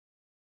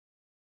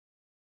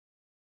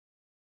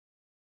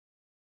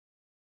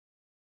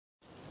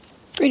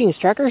Greetings,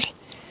 trackers.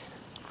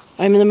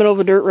 I'm in the middle of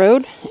a dirt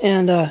road,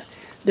 and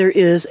there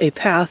is a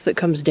path that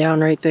comes down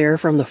right there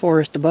from the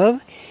forest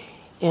above.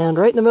 And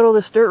right in the middle of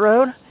this dirt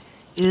road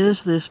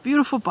is this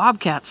beautiful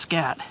Bobcat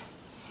Scat.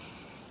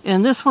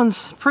 And this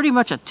one's pretty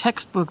much a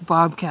textbook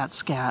Bobcat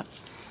Scat.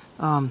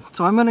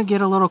 So I'm going to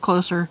get a little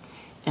closer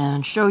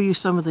and show you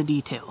some of the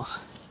details.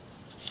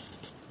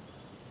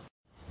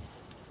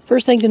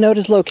 First thing to note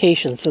is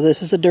location. So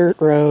this is a dirt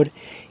road.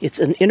 It's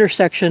an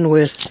intersection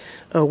with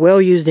a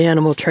well-used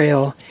animal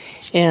trail.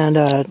 And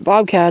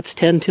bobcats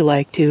tend to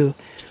like to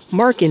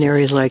mark in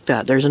areas like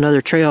that. There's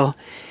another trail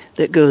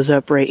that goes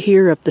up right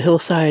here, up the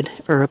hillside,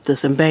 or up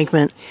this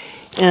embankment.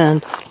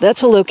 And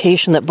that's a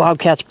location that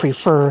bobcats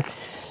prefer.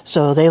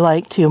 So they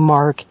like to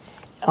mark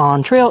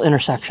on trail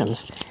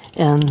intersections.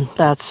 And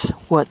that's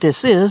what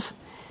this is.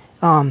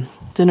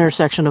 It's an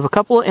intersection of a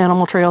couple of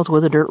animal trails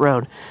with a dirt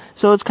road.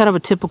 So it's kind of a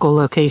typical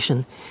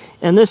location.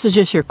 And this is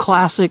just your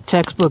classic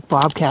textbook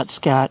Bobcat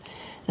Scat.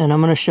 And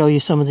I'm going to show you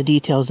some of the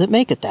details that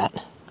make it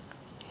that.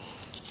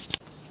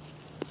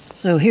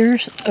 So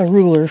here's a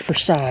ruler for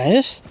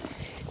size.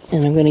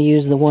 And I'm going to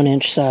use the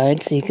 1-inch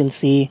side so you can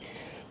see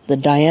the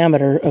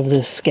diameter of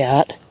this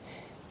scat.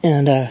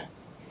 And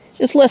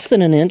it's less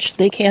than an inch.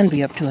 They can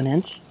be up to an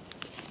inch.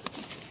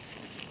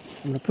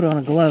 I'm going to put on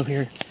a glove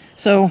here.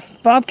 So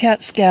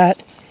Bobcat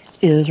Scat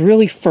is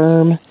really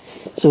firm.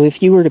 So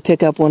if you were to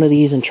pick up one of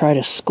these and try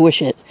to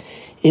squish it,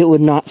 it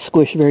would not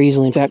squish very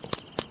easily. In fact,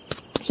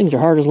 these things are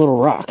hard as little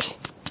rocks.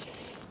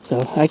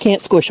 So I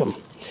can't squish them.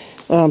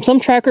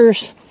 Some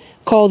trackers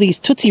call these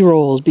Tootsie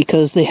Rolls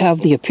because they have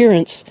the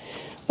appearance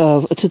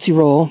of a Tootsie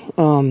Roll,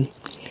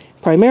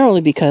 primarily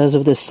because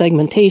of this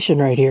segmentation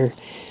right here.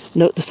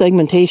 Note the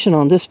segmentation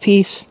on this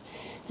piece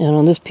and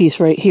on this piece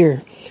right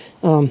here.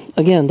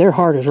 Again, they're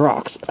hard as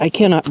rocks. I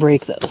cannot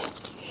break those.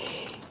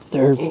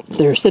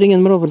 They're sitting in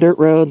the middle of a dirt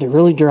road. They're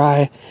really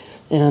dry,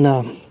 and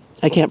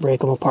I can't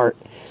break them apart.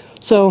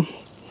 So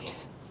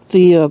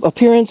the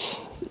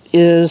appearance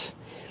is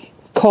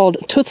called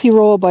Tootsie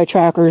Roll by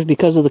trackers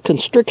because of the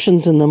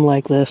constrictions in them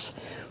like this,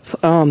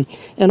 and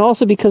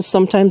also because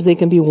sometimes they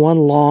can be one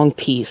long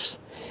piece.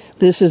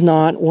 This is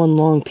not one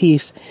long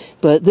piece,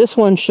 but this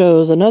one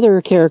shows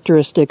another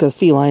characteristic of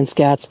feline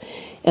scats,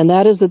 and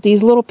that is that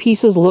these little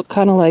pieces look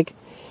kind of like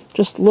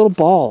just little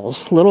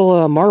balls,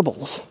 little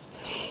marbles.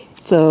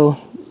 So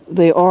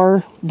they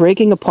are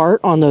breaking apart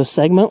on those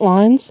segment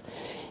lines,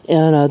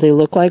 and they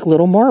look like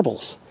little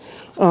marbles.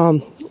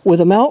 With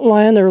a mountain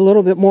lion, they're a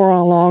little bit more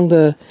along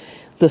the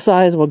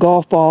size of a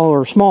golf ball,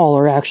 or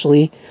smaller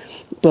actually,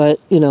 but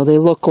you know, they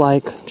look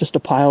like just a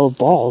pile of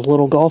balls,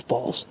 little golf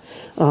balls.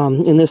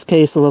 In this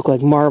case, they look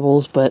like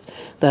marbles, but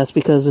that's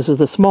because this is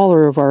the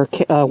smaller of our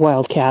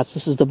wild cats.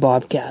 This is the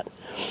bobcat.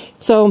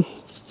 So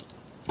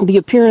the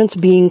appearance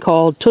being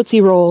called Tootsie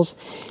Rolls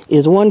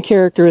is one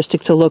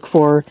characteristic to look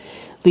for.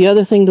 The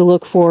other thing to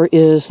look for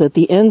is that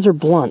the ends are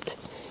blunt.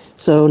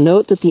 So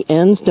note that the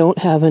ends don't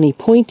have any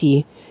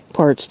pointy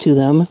parts to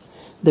them.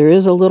 There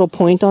is a little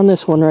point on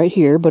this one right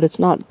here, but it's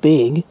not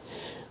big.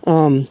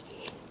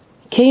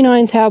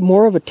 Canines have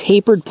more of a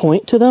tapered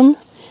point to them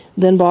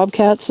than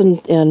bobcats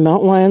and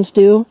mountain lions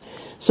do.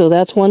 So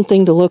that's one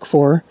thing to look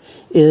for,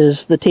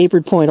 is the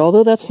tapered point,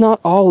 although that's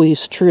not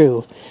always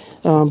true.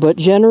 But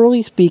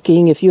generally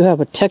speaking, if you have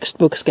a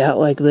textbook scat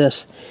like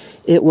this,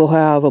 it will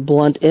have a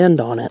blunt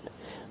end on it.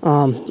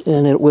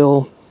 And it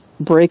will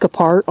break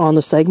apart on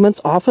the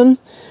segments often.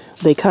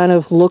 They kind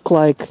of look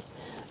like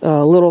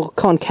little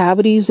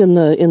concavities in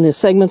the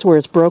segments where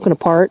it's broken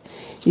apart.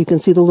 You can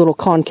see the little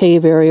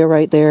concave area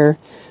right there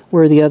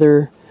where the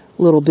other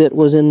little bit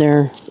was in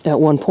there at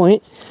one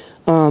point.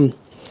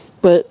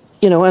 But,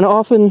 you know, and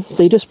often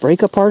they just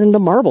break apart into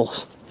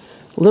marbles,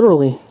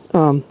 literally.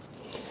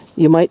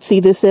 You might see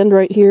this end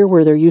right here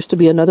where there used to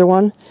be another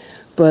one,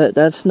 but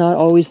that's not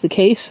always the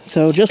case,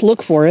 so just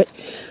look for it.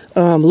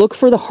 Look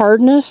for the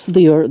hardness,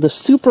 the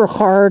super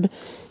hard,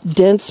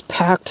 dense,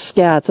 packed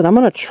scats, and I'm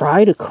going to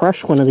try to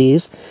crush one of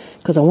these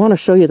because I want to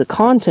show you the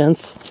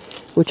contents,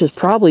 which is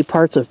probably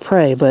parts of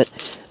prey, but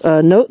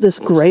note this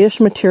grayish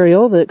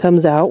material that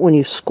comes out when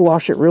you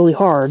squash it really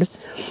hard.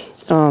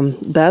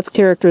 That's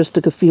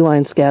characteristic of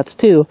feline scats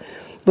too,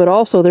 but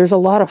also there's a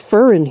lot of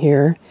fur in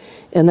here,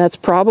 and that's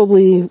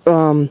probably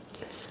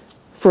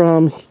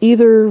from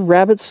either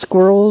rabbits,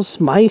 squirrels,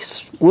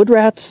 mice, wood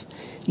rats,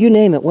 you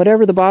name it.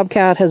 Whatever the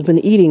bobcat has been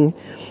eating,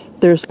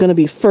 there's going to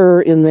be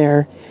fur in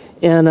there,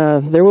 and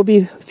there will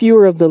be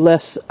fewer of the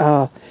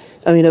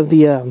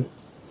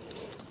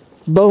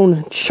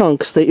bone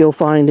chunks that you'll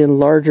find in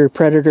larger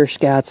predator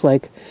scats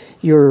like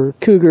your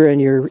cougar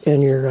and your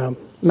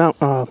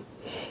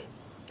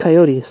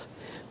coyotes.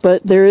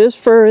 But there is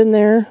fur in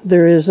there.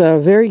 There is a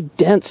very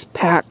dense,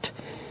 packed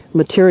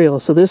material.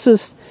 So this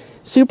is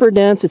super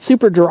dense. It's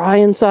super dry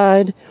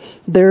inside.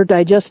 Their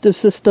digestive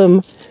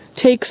system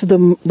takes the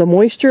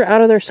moisture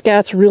out of their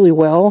scats really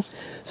well.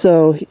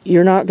 So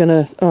you're not going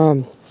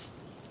to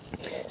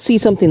see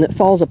something that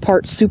falls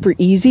apart super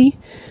easy.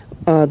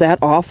 that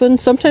often.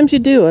 Sometimes you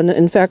do, and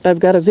in fact I've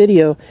got a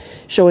video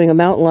showing a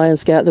mountain lion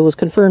scat that was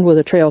confirmed with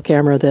a trail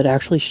camera that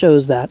actually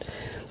shows that.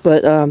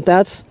 But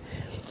that's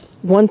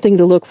one thing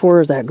to look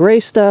for, is that gray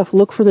stuff.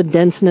 Look for the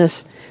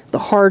denseness, the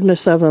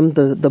hardness of them,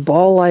 the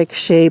ball-like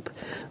shape,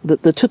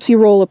 the Tootsie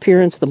Roll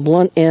appearance, the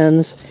blunt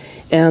ends,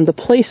 and the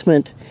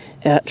placement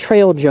at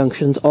trail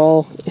junctions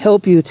all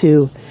help you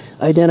to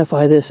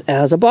identify this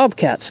as a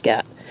Bobcat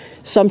Scat.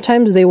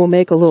 Sometimes they will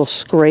make a little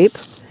scrape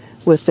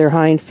with their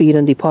hind feet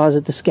and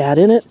deposit the scat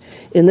in it.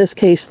 In this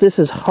case, this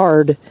is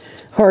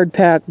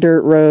hard-packed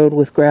dirt road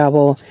with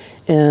gravel,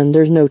 and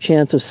there's no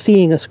chance of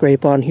seeing a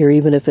scrape on here,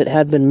 even if it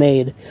had been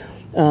made.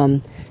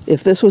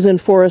 If this was in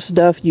forest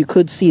duff, you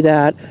could see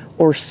that,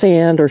 or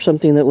sand, or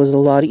something that was a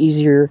lot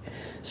easier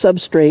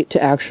substrate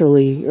to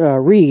actually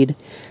read.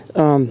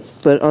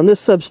 But on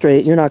this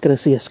substrate, you're not going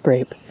to see a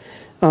scrape.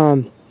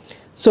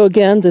 So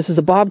again, this is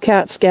a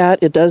Bobcat Scat.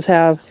 It does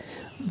have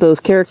those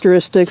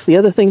characteristics. The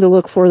other thing to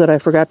look for that I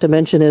forgot to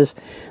mention is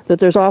that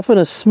there's often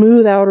a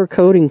smooth outer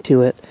coating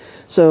to it.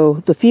 So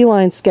the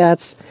feline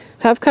scats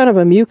have kind of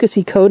a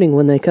mucousy coating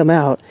when they come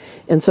out,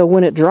 and so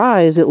when it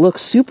dries, it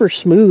looks super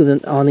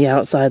smooth on the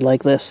outside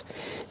like this.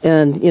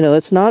 And you know,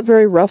 it's not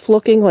very rough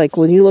looking. Like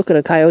when you look at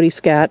a coyote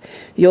scat,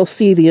 you'll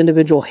see the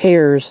individual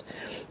hairs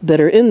that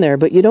are in there,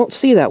 but you don't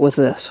see that with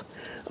this.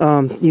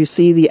 You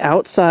see the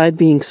outside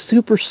being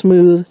super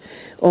smooth,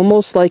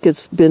 almost like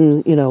it's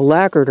been, you know,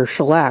 lacquered or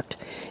shellacked,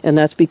 and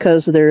that's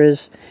because there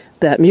is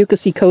that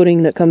mucousy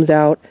coating that comes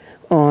out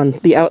on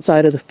the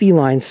outside of the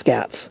feline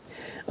scats.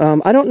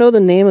 I don't know the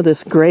name of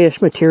this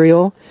grayish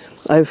material.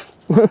 I've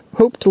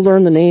hoped to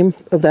learn the name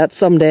of that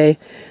someday,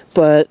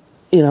 but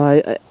you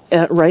know,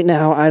 right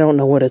now I don't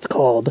know what it's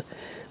called.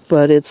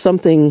 But it's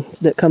something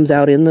that comes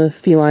out in the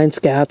feline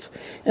scats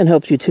and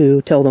helps you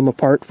to tell them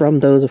apart from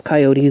those of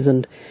coyotes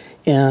and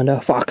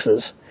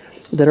foxes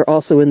that are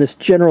also in this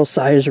general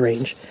size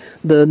range.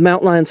 The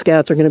mountain lion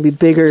scats are going to be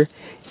bigger,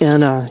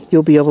 and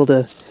you'll be able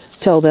to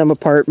tell them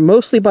apart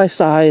mostly by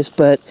size,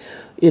 but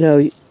you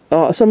know,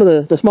 some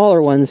of the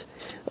smaller ones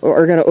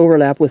are going to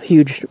overlap with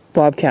huge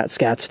Bobcat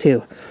Scats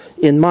too.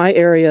 In my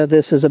area,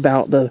 this is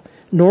about the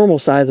normal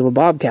size of a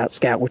Bobcat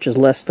Scat, which is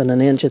less than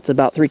an inch. It's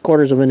about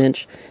 3/4 of an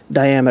inch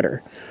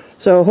diameter.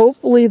 So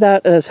hopefully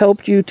that has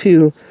helped you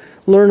to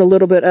learn a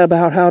little bit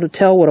about how to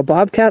tell what a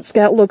Bobcat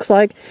Scat looks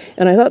like.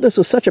 And I thought this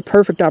was such a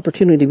perfect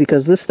opportunity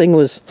because this thing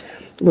was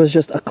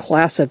just a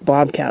classic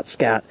Bobcat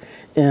Scat.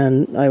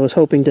 And I was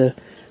hoping to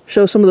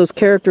show some of those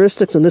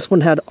characteristics, and this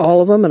one had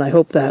all of them, and I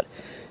hope that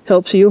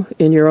helps you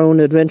in your own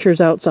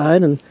adventures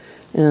outside.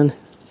 And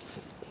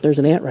there's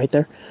an ant right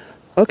there.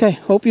 Okay,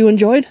 hope you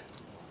enjoyed.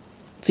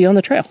 See you on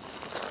the trail.